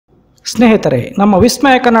ಸ್ನೇಹಿತರೆ, ನಮ್ಮ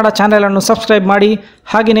ವಿಸ್ಮಯ ಕನ್ನಡ ಚಾನೆಲ್ ಅನ್ನು ಸಬ್ಸ್ಕ್ರೈಬ್ ಮಾಡಿ,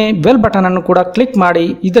 ಹಾಗೆಯೇ ಬೆಲ್ ಬಟನ್ ಅನ್ನು ಕೂಡ ಕ್ಲಿಕ್ ಮಾಡಿ.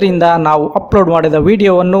 ಇದರಿಂದ ನಾವು ಅಪ್ಲೋಡ್ ಮಾಡಿದ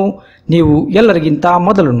ವಿಡಿಯೋವನ್ನು ನೀವು ಎಲ್ಲರಿಗಿಂತ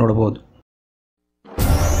ಮೊದಲು ನೋಡಬಹುದು.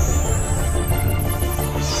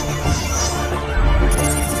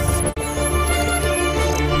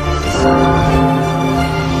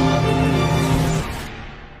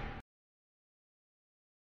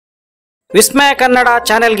 ವಿಸ್ಮಯ ಕನ್ನಡ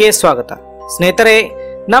ಚಾನೆಲ್ಗೆ ಸ್ವಾಗತ. ಸ್ನೇಹಿತರೆ,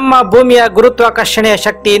 ನಮ್ಮ ಭೂಮಿಯ ಗುರುತ್ವಾಕರ್ಷಣೆಯ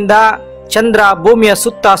ಶಕ್ತಿಯಿಂದ ಚಂದ್ರ ಭೂಮಿಯ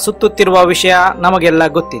ಸುತ್ತ ಸುತ್ತುತ್ತಿರುವ ವಿಷಯ ನಮಗೆಲ್ಲ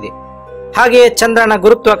ಗೊತ್ತಿದೆ. ಹಾಗೆಯೇ ಚಂದ್ರನ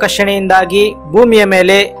ಗುರುತ್ವಾಕರ್ಷಣೆಯಿಂದಾಗಿ ಭೂಮಿಯ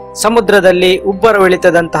ಮೇಲೆ ಸಮುದ್ರದಲ್ಲಿ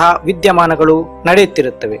ಉಬ್ಬರವಿಳಿತದಂತಹ ವಿದ್ಯಮಾನಗಳು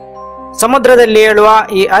ನಡೆಯುತ್ತಿರುತ್ತವೆ. ಸಮುದ್ರದಲ್ಲಿ ಏಳುವ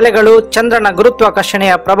ಈ ಅಲೆಗಳು ಚಂದ್ರನ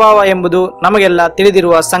ಗುರುತ್ವಾಕರ್ಷಣೆಯ ಪ್ರಭಾವ ಎಂಬುದು ನಮಗೆಲ್ಲ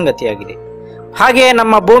ತಿಳಿದಿರುವ ಸಂಗತಿಯಾಗಿದೆ. ಹಾಗೆಯೇ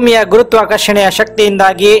ನಮ್ಮ ಭೂಮಿಯ ಗುರುತ್ವಾಕರ್ಷಣೆಯ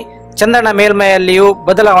ಶಕ್ತಿಯಿಂದಾಗಿ ಚಂದ್ರನ ಮೇಲ್ಮೈಯಲ್ಲಿಯೂ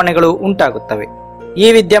ಬದಲಾವಣೆಗಳು ಉಂಟಾಗುತ್ತವೆ. ಈ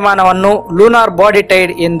ವಿದ್ಯಮಾನವನ್ನು ಲೂನಾರ್ ಬಾಡಿ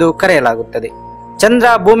ಟೈಡ್ ಎಂದು ಕರೆಯಲಾಗುತ್ತದೆ. ಚಂದ್ರ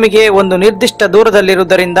ಭೂಮಿಗೆ ಒಂದು ನಿರ್ದಿಷ್ಟ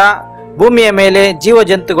ದೂರದಲ್ಲಿರುವುದರಿಂದ ಭೂಮಿಯ ಮೇಲೆ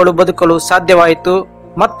ಜೀವಜಂತುಗಳು ಬದುಕಲು ಸಾಧ್ಯವಾಯಿತು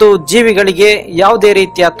ಮತ್ತು ಜೀವಿಗಳಿಗೆ ಯಾವುದೇ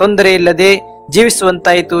ರೀತಿಯ ತೊಂದರೆ ಇಲ್ಲದೆ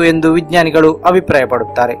ಜೀವಿಸುವಂತಾಯಿತು ಎಂದು ವಿಜ್ಞಾನಿಗಳು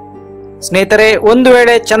ಅಭಿಪ್ರಾಯಪಡುತ್ತಾರೆ. ಸ್ನೇಹಿತರೆ, ಒಂದು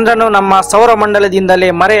ವೇಳೆ ಚಂದ್ರನು ನಮ್ಮ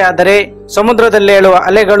ಸೌರಮಂಡಲದಿಂದಲೇ ಮರೆಯಾದರೆ ಸಮುದ್ರದಲ್ಲೇಳುವ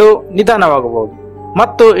ಅಲೆಗಳು ನಿಧಾನವಾಗಬಹುದು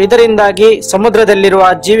ಮತ್ತು ಇದರಿಂದಾಗಿ ಸಮುದ್ರದಲ್ಲಿರುವ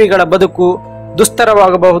ಜೀವಿಗಳ ಬದುಕು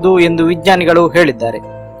ದುಸ್ತರವಾಗಬಹುದು ಎಂದು ವಿಜ್ಞಾನಿಗಳು ಹೇಳಿದ್ದಾರೆ.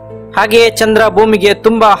 ಹಾಗೆಯೇ ಚಂದ್ರ ಭೂಮಿಗೆ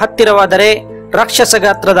ತುಂಬಾ ಹತ್ತಿರವಾದರೆ ರಾಕ್ಷಸ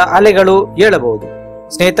ಗಾತ್ರದ ಅಲೆಗಳು ಏಳಬಹುದು.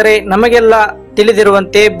 ಸ್ನೇಹಿತರೆ, ನಮಗೆಲ್ಲ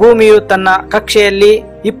ತಿಳಿದಿರುವಂತೆ ಭೂಮಿಯು ತನ್ನ ಕಕ್ಷೆಯಲ್ಲಿ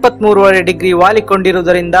 23.5 ಡಿಗ್ರಿ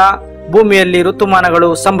ವಾಲಿಕೊಂಡಿರುವುದರಿಂದ ಭೂಮಿಯಲ್ಲಿ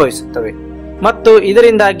ಋತುಮಾನಗಳು ಸಂಭವಿಸುತ್ತವೆ ಮತ್ತು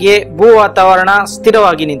ಇದರಿಂದಾಗಿಯೇ ಭೂ ವಾತಾವರಣ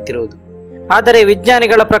ಸ್ಥಿರವಾಗಿ ನಿಂತಿರುವುದು. ಆದರೆ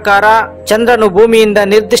ವಿಜ್ಞಾನಿಗಳ ಪ್ರಕಾರ ಚಂದ್ರನು ಭೂಮಿಯಿಂದ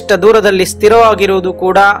ನಿರ್ದಿಷ್ಟ ದೂರದಲ್ಲಿ ಸ್ಥಿರವಾಗಿರುವುದು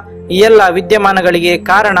ಕೂಡ ಈ ಎಲ್ಲ ವಿದ್ಯಮಾನಗಳಿಗೆ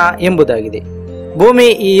ಕಾರಣ ಎಂಬುದಾಗಿದೆ. ಭೂಮಿ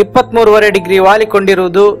ಈ 23.5 ಡಿಗ್ರಿ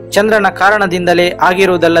ವಾಲಿಕೊಂಡಿರುವುದು ಚಂದ್ರನ ಕಾರಣದಿಂದಲೇ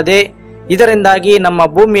ಆಗಿರುವುದಲ್ಲದೆ ಇದರಿಂದಾಗಿ ನಮ್ಮ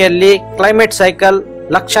ಭೂಮಿಯಲ್ಲಿ ಕ್ಲೈಮೇಟ್ ಸೈಕಲ್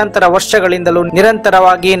ಲಕ್ಷಾಂತರ ವರ್ಷಗಳಿಂದಲೂ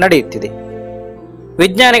ನಿರಂತರವಾಗಿ ನಡೆಯುತ್ತಿದೆ.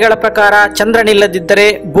 ವಿಜ್ಞಾನಿಗಳ ಪ್ರಕಾರ ಚಂದ್ರನಿಲ್ಲದಿದ್ದರೆ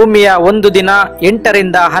ಭೂಮಿಯ ಒಂದು ದಿನ 8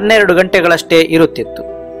 ರಿಂದ 12 ಗಂಟೆಗಳಷ್ಟೇ ಇರುತ್ತಿತ್ತು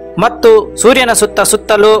ಮತ್ತು ಸೂರ್ಯನ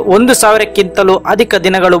ಸುತ್ತಲೂ 1,000ಕ್ಕಿಂತಲೂ ಅಧಿಕ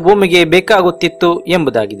ದಿನಗಳು ಭೂಮಿಗೆ ಬೇಕಾಗುತ್ತಿತ್ತು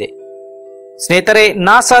ಎಂಬುದಾಗಿದೆ. ಸ್ನೇಹಿತರೆ,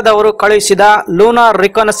 ನಾಸಾದವರು ಕಳುಹಿಸಿದ ಲೂನಾರ್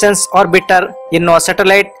ರಿಕಾನಸೆನ್ಸ್ ಆರ್ಬಿಟರ್ ಎನ್ನುವ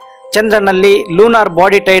ಸ್ಯಾಟಲೈಟ್ ಚಂದ್ರನಲ್ಲಿ ಲೂನಾರ್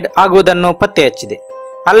ಬಾಡಿ ಟೈಡ್ ಆಗುವುದನ್ನು ಪತ್ತೆ ಹಚ್ಚಿದೆ.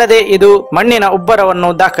 ಅಲ್ಲದೆ ಇದು ಮಣ್ಣಿನ ಉಬ್ಬರವನ್ನು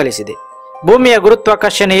ದಾಖಲಿಸಿದೆ. ಭೂಮಿಯ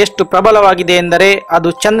ಗುರುತ್ವಾಕರ್ಷಣೆ ಎಷ್ಟು ಪ್ರಬಲವಾಗಿದೆ ಎಂದರೆ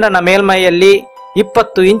ಅದು ಚಂದ್ರನ ಮೇಲ್ಮೈಯಲ್ಲಿ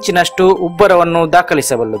 20 ಇಂಚಿನಷ್ಟು ಉಬ್ಬರವನ್ನು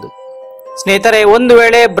ದಾಖಲಿಸಬಲ್ಲದು. ಸ್ನೇಹಿತರೆ, ಒಂದು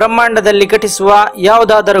ವೇಳೆ ಬ್ರಹ್ಮಾಂಡದಲ್ಲಿ ಘಟಿಸುವ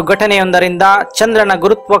ಯಾವುದಾದರೂ ಘಟನೆಯೊಂದರಿಂದ ಚಂದ್ರನ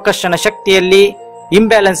ಗುರುತ್ವಾಕರ್ಷಣ ಶಕ್ತಿಯಲ್ಲಿ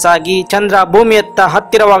ಇಂಬ್ಯಾಲೆನ್ಸ್ ಆಗಿ ಚಂದ್ರ ಭೂಮಿಯತ್ತ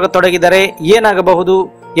ಹತ್ತಿರವಾಗತೊಡಗಿದರೆ ಏನಾಗಬಹುದು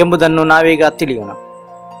ಎಂಬುದನ್ನು ನಾವೀಗ ತಿಳಿಯೋಣ.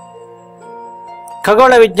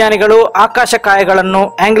 ಖಗೋಳ ವಿಜ್ಞಾನಿಗಳು ಆಕಾಶಕಾಯಗಳನ್ನು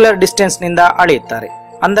ಆಂಗ್ಯುಲರ್ ಡಿಸ್ಟೆನ್ಸ್ ನಿಂದ ಅಳೆಯುತ್ತಾರೆ.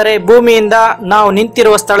 ಅಂದರೆ ಭೂಮಿಯಿಂದ ನಾವು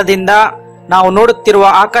ನಿಂತಿರುವ ಸ್ಥಳದಿಂದ ನಾವು ನೋಡುತ್ತಿರುವ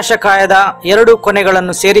ಆಕಾಶಕಾಯದ 2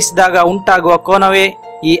 ಕೊನೆಗಳನ್ನು ಸೇರಿಸಿದಾಗ ಉಂಟಾಗುವ ಕೋನವೇ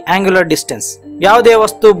ಈ ಆಂಗ್ಯುಲರ್ ಡಿಸ್ಟೆನ್ಸ್. ಯಾವುದೇ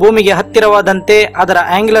ವಸ್ತು ಭೂಮಿಗೆ ಹತ್ತಿರವಾದಂತೆ ಅದರ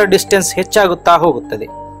ಆಂಗ್ಯುಲರ್ ಡಿಸ್ಟೆನ್ಸ್ ಹೆಚ್ಚಾಗುತ್ತಾ ಹೋಗುತ್ತದೆ.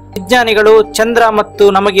 ವಿಜ್ಞಾನಿಗಳು ಚಂದ್ರ ಮತ್ತು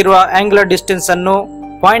ನಮಗಿರುವ ಆಂಗ್ಯುಲರ್ ಡಿಸ್ಟೆನ್ಸ್ ಅನ್ನು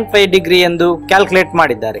 0.5 ಡಿಗ್ರಿ ಎಂದು ಕ್ಯಾಲ್ಕುಲೇಟ್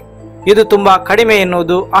ಮಾಡಿದ್ದಾರೆ. ಇದು ತುಂಬಾ ಕಡಿಮೆ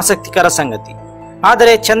ಎನ್ನುವುದು ಆಸಕ್ತಿಕರ ಸಂಗತಿ.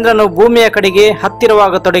 ಆದರೆ ಚಂದ್ರನು ಭೂಮಿಯ ಕಡೆಗೆ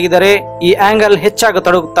ಹತ್ತಿರವಾಗತೊಡಗಿದರೆ ಈ ಆಂಗಲ್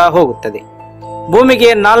ಹೆಚ್ಚಾಗತೊಡಗುತ್ತಾ ಹೋಗುತ್ತದೆ. ಭೂಮಿಗೆ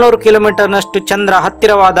 400 ಕಿಲೋಮೀಟರ್ನಷ್ಟು ಚಂದ್ರ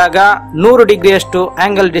ಹತ್ತಿರವಾದಾಗ 100 ಡಿಗ್ರಿಯಷ್ಟು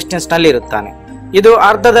ಆಂಗಲ್ ಡಿಸ್ಟೆನ್ಸ್ ನಲ್ಲಿರುತ್ತಾನೆ. ಇದು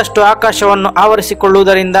ಅರ್ಧದಷ್ಟು ಆಕಾಶವನ್ನು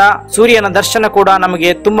ಆವರಿಸಿಕೊಳ್ಳುವುದರಿಂದ ಸೂರ್ಯನ ದರ್ಶನ ಕೂಡ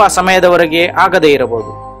ನಮಗೆ ತುಂಬಾ ಸಮಯದವರೆಗೆ ಆಗದೇ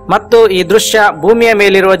ಇರಬಹುದು ಮತ್ತು ಈ ದೃಶ್ಯ ಭೂಮಿಯ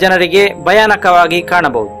ಮೇಲಿರುವ ಜನರಿಗೆ ಭಯಾನಕವಾಗಿ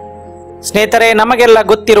ಕಾಣಬಹುದು. ಸ್ನೇಹಿತರೆ, ನಮಗೆಲ್ಲ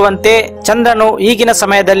ಗೊತ್ತಿರುವಂತೆ ಚಂದ್ರನು ಈಗಿನ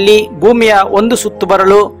ಸಮಯದಲ್ಲಿ ಭೂಮಿಯ ಒಂದು ಸುತ್ತು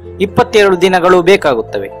ಬರಲು 22 ದಿನಗಳು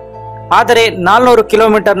ಬೇಕಾಗುತ್ತವೆ. ಆದರೆ 400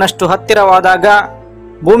 ಕಿಲೋಮೀಟರ್ನಷ್ಟು ಹತ್ತಿರವಾದಾಗ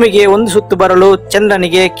ಭೂಮಿಗೆ ಒಂದು ಸುತ್ತು ಬರಲು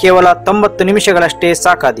ಚಂದ್ರನಿಗೆ ಕೇವಲ 90 ನಿಮಿಷಗಳಷ್ಟೇ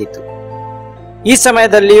ಸಾಕಾದೀತು. ಈ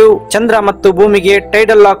ಸಮಯದಲ್ಲಿಯೂ ಚಂದ್ರ ಮತ್ತು ಭೂಮಿಗೆ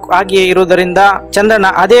ಟೈಡಲ್ ಲಾಕ್ ಆಗಿಯೇ ಇರುವುದರಿಂದ ಚಂದ್ರನ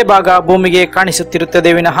ಅದೇ ಭಾಗ ಭೂಮಿಗೆ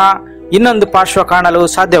ಕಾಣಿಸುತ್ತಿರುತ್ತದೆ ವಿನಃ ಇನ್ನೊಂದು ಪಾರ್ಶ್ವ ಕಾಣಲು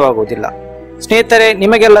ಸಾಧ್ಯವಾಗುವುದಿಲ್ಲ. ಸ್ನೇಹಿತರೆ,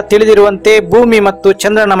 ನಿಮಗೆಲ್ಲ ತಿಳಿದಿರುವಂತೆ ಭೂಮಿ ಮತ್ತು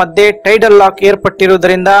ಚಂದ್ರನ ಮಧ್ಯೆ ಟೈಡಲ್ ಲಾಕ್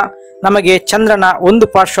ಏರ್ಪಟ್ಟಿರುವುದರಿಂದ ನಮಗೆ ಚಂದ್ರನ ಒಂದು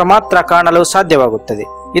ಪಾರ್ಶ್ವ ಮಾತ್ರ ಕಾಣಲು ಸಾಧ್ಯವಾಗುತ್ತದೆ.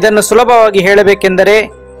 ಇದನ್ನು ಸುಲಭವಾಗಿ ಹೇಳಬೇಕೆಂದರೆ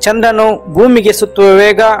ಚಂದ್ರನು ಭೂಮಿಗೆ ಸುತ್ತುವ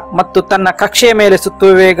ವೇಗ ಮತ್ತು ತನ್ನ ಕಕ್ಷೆಯ ಮೇಲೆ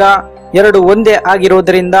ಸುತ್ತುವ ವೇಗ ಎರಡು ಒಂದೇ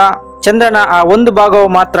ಆಗಿರುವುದರಿಂದ ಚಂದ್ರನ ಆ ಒಂದು ಭಾಗವು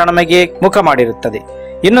ಮಾತ್ರ ನಮಗೆ ಮುಖ ಮಾಡಿರುತ್ತದೆ.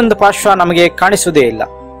 ಇನ್ನೊಂದು ಪಾರ್ಶ್ವ ನಮಗೆ ಕಾಣಿಸುವುದೇ ಇಲ್ಲ.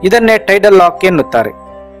 ಇದನ್ನೇ ಟೈಡಲ್ ಲಾಕ್ ಎನ್ನುತ್ತಾರೆ.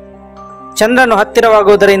 ಚಂದ್ರನು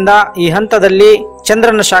ಹತ್ತಿರವಾಗುವುದರಿಂದ ಈ ಹಂತದಲ್ಲಿ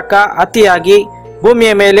ಚಂದ್ರನ ಶಾಖ ಅತಿಯಾಗಿ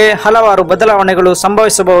ಭೂಮಿಯ ಮೇಲೆ ಹಲವಾರು ಬದಲಾವಣೆಗಳು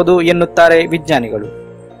ಸಂಭವಿಸಬಹುದು ಎನ್ನುತ್ತಾರೆ ವಿಜ್ಞಾನಿಗಳು.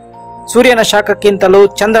 ಸೂರ್ಯನ ಶಾಖಕ್ಕಿಂತಲೂ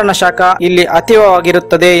ಚಂದ್ರನ ಶಾಖ ಇಲ್ಲಿ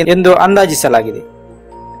ಅತೀವವಾಗಿರುತ್ತದೆ ಎಂದು ಅಂದಾಜಿಸಲಾಗಿದೆ.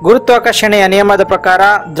 ಗುರುತ್ವಾಕರ್ಷಣೆಯ ನಿಯಮದ ಪ್ರಕಾರ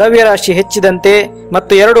ದ್ರವ್ಯರಾಶಿ ಹೆಚ್ಚಿದಂತೆ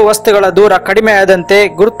ಮತ್ತು ಎರಡು ವಸ್ತುಗಳ ದೂರ ಕಡಿಮೆಯಾದಂತೆ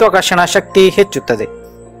ಗುರುತ್ವಾಕರ್ಷಣ ಶಕ್ತಿ ಹೆಚ್ಚುತ್ತದೆ.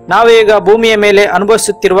 ನಾವೀಗ ಭೂಮಿಯ ಮೇಲೆ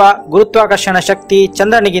ಅನುಭವಿಸುತ್ತಿರುವ ಗುರುತ್ವಾಕರ್ಷಣ ಶಕ್ತಿ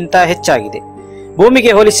ಚಂದ್ರನಿಗಿಂತ ಹೆಚ್ಚಾಗಿದೆ.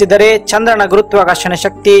 ಭೂಮಿಗೆ ಹೋಲಿಸಿದರೆ ಚಂದ್ರನ ಗುರುತ್ವಾಕರ್ಷಣ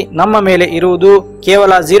ಶಕ್ತಿ ನಮ್ಮ ಮೇಲೆ ಇರುವುದು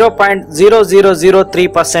ಕೇವಲ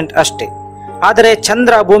 0.0003% ಅಷ್ಟೇ. ಆದರೆ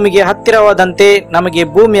ಚಂದ್ರ ಭೂಮಿಗೆ ಹತ್ತಿರವಾದಂತೆ ನಮಗೆ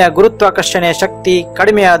ಭೂಮಿಯ ಗುರುತ್ವಾಕರ್ಷಣೆಯ ಶಕ್ತಿ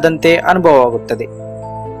ಕಡಿಮೆಯಾದಂತೆ ಅನುಭವವಾಗುತ್ತದೆ.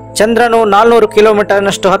 ಚಂದ್ರನು 400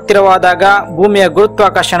 ಕಿಲೋಮೀಟರ್ನಷ್ಟು ಹತ್ತಿರವಾದಾಗ ಭೂಮಿಯ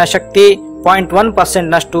ಗುರುತ್ವಾಕರ್ಷಣ ಶಕ್ತಿ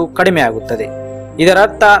 0.1%ನಷ್ಟು ಕಡಿಮೆಯಾಗುತ್ತದೆ.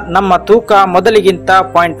 ಇದರರ್ಥ ನಮ್ಮ ತೂಕ ಮೊದಲಿಗಿಂತ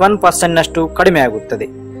 0.1%ನಷ್ಟು ಕಡಿಮೆಯಾಗುತ್ತದೆ.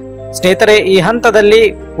 ಸ್ನೇಹಿತರೆ, ಈ ಹಂತದಲ್ಲಿ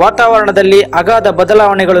ವಾತಾವರಣದಲ್ಲಿ ಅಗಾಧ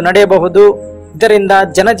ಬದಲಾವಣೆಗಳು ನಡೆಯಬಹುದು. ಇದರಿಂದ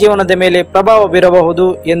ಜನಜೀವನದ ಮೇಲೆ ಪ್ರಭಾವ ಬೀರಬಹುದು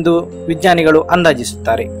ಎಂದು ವಿಜ್ಞಾನಿಗಳು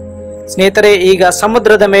ಅಂದಾಜಿಸುತ್ತಾರೆ. ಸ್ನೇಹಿತರೆ, ಈಗ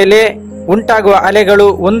ಸಮುದ್ರದ ಮೇಲೆ ಉಂಟಾಗುವ ಅಲೆಗಳು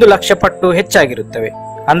 1,00,000 ಪಟ್ಟು ಹೆಚ್ಚಾಗಿರುತ್ತವೆ.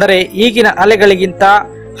 ಅಂದರೆ ಈಗಿನ ಅಲೆಗಳಿಗಿಂತ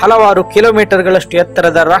ಹಲವಾರು ಕಿಲೋಮೀಟರ್ಗಳಷ್ಟು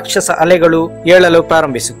ಎತ್ತರದ ರಾಕ್ಷಸ ಅಲೆಗಳು ಏಳಲು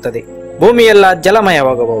ಪ್ರಾರಂಭಿಸುತ್ತದೆ. ಭೂಮಿಯೆಲ್ಲ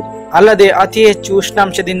ಜಲಮಯವಾಗಬಹುದು. ಅಲ್ಲದೆ ಅತಿ ಹೆಚ್ಚು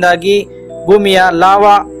ಉಷ್ಣಾಂಶದಿಂದಾಗಿ ಭೂಮಿಯ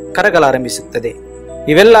ಲಾವಾ ಕರಗಲಾರಂಭಿಸುತ್ತದೆ.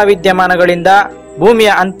 ಇವೆಲ್ಲ ವಿದ್ಯಮಾನಗಳಿಂದ ಭೂಮಿಯ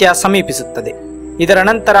ಅಂತ್ಯ ಸಮೀಪಿಸುತ್ತದೆ. ಇದರ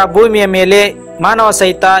ನಂತರ ಭೂಮಿಯ ಮೇಲೆ ಮಾನವ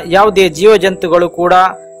ಸಹಿತ ಯಾವುದೇ ಜೀವಜಂತುಗಳು ಕೂಡ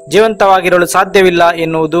ಜೀವಂತವಾಗಿರಲು ಸಾಧ್ಯವಿಲ್ಲ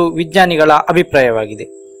ಎನ್ನುವುದು ವಿಜ್ಞಾನಿಗಳ ಅಭಿಪ್ರಾಯವಾಗಿದೆ.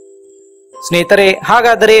 ಸ್ನೇಹಿತರೆ,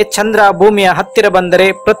 ಹಾಗಾದರೆ ಚಂದ್ರ ಭೂಮಿಯ ಹತ್ತಿರ ಬಂದರೆ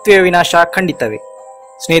ಪೃಥ್ವಿಯ ವಿನಾಶ ಖಂಡಿತವೇ?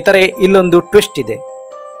 ಸ್ನೇಹಿತರೆ, ಇಲ್ಲೊಂದು ಟ್ವಿಸ್ಟ್ ಇದೆ.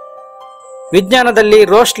 ವಿಜ್ಞಾನದಲ್ಲಿ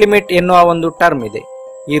ರೋಸ್ಟ್ ಲಿಮಿಟ್ ಎನ್ನುವ ಒಂದು ಟರ್ಮ್ ಇದೆ.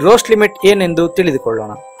 ಈ ರೋಸ್ಟ್ ಲಿಮಿಟ್ ಏನೆಂದು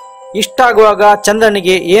ತಿಳಿದುಕೊಳ್ಳೋಣ. ಇಷ್ಟಾಗುವಾಗ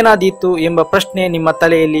ಚಂದ್ರನಿಗೆ ಏನಾದೀತು ಎಂಬ ಪ್ರಶ್ನೆ ನಿಮ್ಮ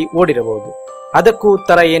ತಲೆಯಲ್ಲಿ ಓಡಿರಬಹುದು. ಅದಕ್ಕೂ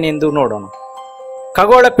ಉತ್ತರ ಏನೆಂದು ನೋಡೋಣ.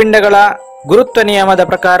 ಖಗೋಳ ಪಿಂಡಗಳ ಗುರುತ್ವ ನಿಯಮದ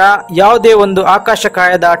ಪ್ರಕಾರ ಯಾವುದೇ ಒಂದು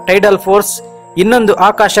ಆಕಾಶಕಾಯದ ಟೈಡಲ್ ಫೋರ್ಸ್ ಇನ್ನೊಂದು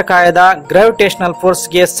ಆಕಾಶಕಾಯದ ಗ್ರಾವಿಟೇಷನಲ್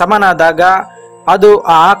ಫೋರ್ಸ್ಗೆ ಸಮನಾದಾಗ ಅದು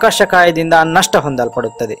ಆ ಆಕಾಶಕಾಯದಿಂದ ನಷ್ಟ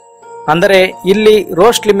ಹೊಂದಲ್ಪಡುತ್ತದೆ. ಅಂದರೆ ಇಲ್ಲಿ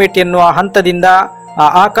ರೋಸ್ಟ್ ಲಿಮಿಟ್ ಎನ್ನುವ ಹಂತದಿಂದ ಆ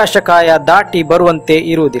ಆಕಾಶಕಾಯ ದಾಟಿ ಬರುವಂತೆ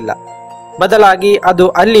ಇರುವುದಿಲ್ಲ. ಬದಲಾಗಿ ಅದು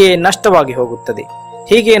ಅಲ್ಲಿಯೇ ನಷ್ಟವಾಗಿ ಹೋಗುತ್ತದೆ.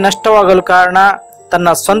 ಹೀಗೆ ನಷ್ಟವಾಗಲು ಕಾರಣ ತನ್ನ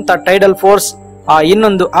ಸ್ವಂತ ಟೈಡಲ್ ಫೋರ್ಸ್ ಆ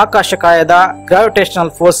ಇನ್ನೊಂದು ಆಕಾಶಕಾಯದ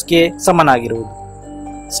ಗ್ರಾವಿಟೇಷನಲ್ ಫೋರ್ಸ್ಗೆ ಸಮನಾಗಿರುವುದು.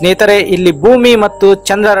 ಸ್ನೇಹಿತರೆ, ಇಲ್ಲಿ ಭೂಮಿ ಮತ್ತು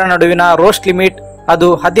ಚಂದ್ರರ ನಡುವಿನ ರೋಸ್ಟ್ ಲಿಮಿಟ್ ಅದು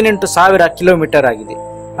 18,000 ಕಿಲೋಮೀಟರ್ ಆಗಿದೆ.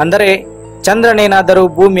 ಅಂದರೆ ಚಂದ್ರನೇನಾದರೂ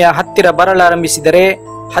ಭೂಮಿಯ ಹತ್ತಿರ ಬರಲಾರಂಭಿಸಿದರೆ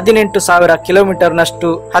 18,000 ಕಿಲೋಮೀಟರ್ನಷ್ಟು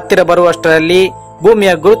ಹತ್ತಿರ ಬರುವಷ್ಟರಲ್ಲಿ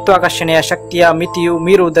ಭೂಮಿಯ ಗುರುತ್ವಾಕರ್ಷಣೆಯ ಶಕ್ತಿಯ ಮಿತಿಯು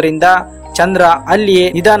ಮೀರುವುದರಿಂದ ಚಂದ್ರ ಅಲ್ಲಿಯೇ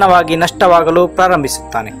ನಿಧಾನವಾಗಿ ನಷ್ಟವಾಗಲು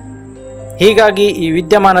ಪ್ರಾರಂಭಿಸುತ್ತಾನೆ. ಹೀಗಾಗಿ ಈ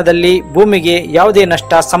ವಿದ್ಯಮಾನದಲ್ಲಿ ಭೂಮಿಗೆ ಯಾವುದೇ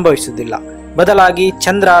ನಷ್ಟ ಸಂಭವಿಸುವುದಿಲ್ಲ. ಬದಲಾಗಿ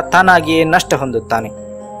ಚಂದ್ರ ತಾನಾಗಿಯೇ ನಷ್ಟ ಹೊಂದುತ್ತಾನೆ.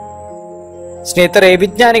 ಸ್ನೇಹಿತರೆ,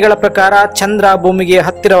 ವಿಜ್ಞಾನಿಗಳ ಪ್ರಕಾರ ಚಂದ್ರ ಭೂಮಿಗೆ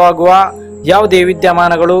ಹತ್ತಿರವಾಗುವ ಯಾವುದೇ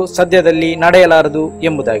ವಿದ್ಯಮಾನಗಳು ಸದ್ಯದಲ್ಲಿ ನಡೆಯಲಾರದು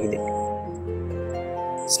ಎಂಬುದಾಗಿದೆ.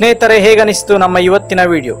 ಸ್ನೇಹಿತರೆ, ಹೇಗನಿಸಿತು ನಮ್ಮ ಇವತ್ತಿನ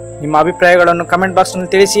ವಿಡಿಯೋ? ನಿಮ್ಮ ಅಭಿಪ್ರಾಯಗಳನ್ನು ಕಮೆಂಟ್ ಬಾಕ್ಸ್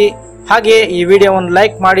ನಲ್ಲಿ ತಿಳಿಸಿ. ಹಾಗೆಯೇ ಈ ವಿಡಿಯೋವನ್ನು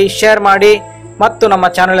ಲೈಕ್ ಮಾಡಿ, ಶೇರ್ ಮಾಡಿ ಮತ್ತು ನಮ್ಮ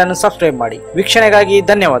ಚಾನೆಲ್ ಅನ್ನು ಸಬ್ಸ್ಕ್ರೈಬ್ ಮಾಡಿ. ವೀಕ್ಷಣೆಗಾಗಿ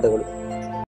ಧನ್ಯವಾದಗಳು.